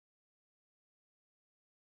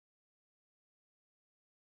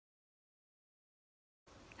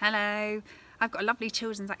Hello, I've got a lovely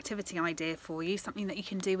children's activity idea for you, something that you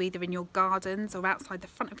can do either in your gardens or outside the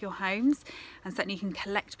front of your homes, and something you can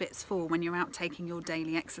collect bits for when you're out taking your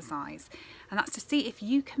daily exercise. And that's to see if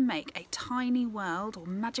you can make a tiny world or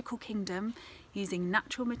magical kingdom using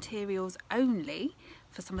natural materials only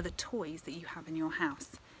for some of the toys that you have in your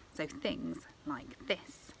house. So things like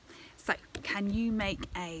this. So, can you make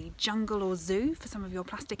a jungle or zoo for some of your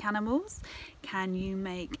plastic animals? Can you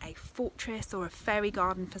make a fortress or a fairy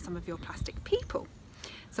garden for some of your plastic people?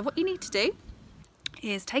 So what you need to do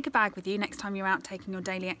is take a bag with you next time you're out taking your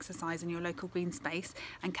daily exercise in your local green space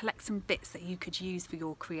and collect some bits that you could use for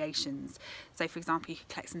your creations. So for example, you could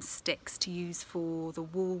collect some sticks to use for the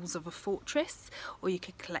walls of a fortress, or you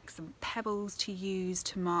could collect some pebbles to use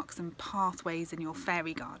to mark some pathways in your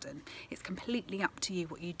fairy garden. It's completely up to you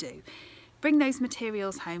what you do. Bring those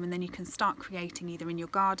materials home and then you can start creating either in your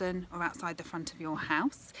garden or outside the front of your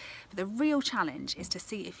house. But the real challenge is to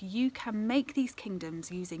see if you can make these kingdoms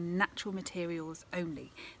using natural materials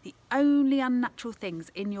only. The only unnatural things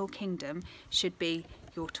in your kingdom should be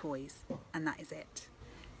your toys, and that is it.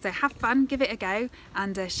 So have fun, give it a go,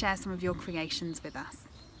 and share some of your creations with us.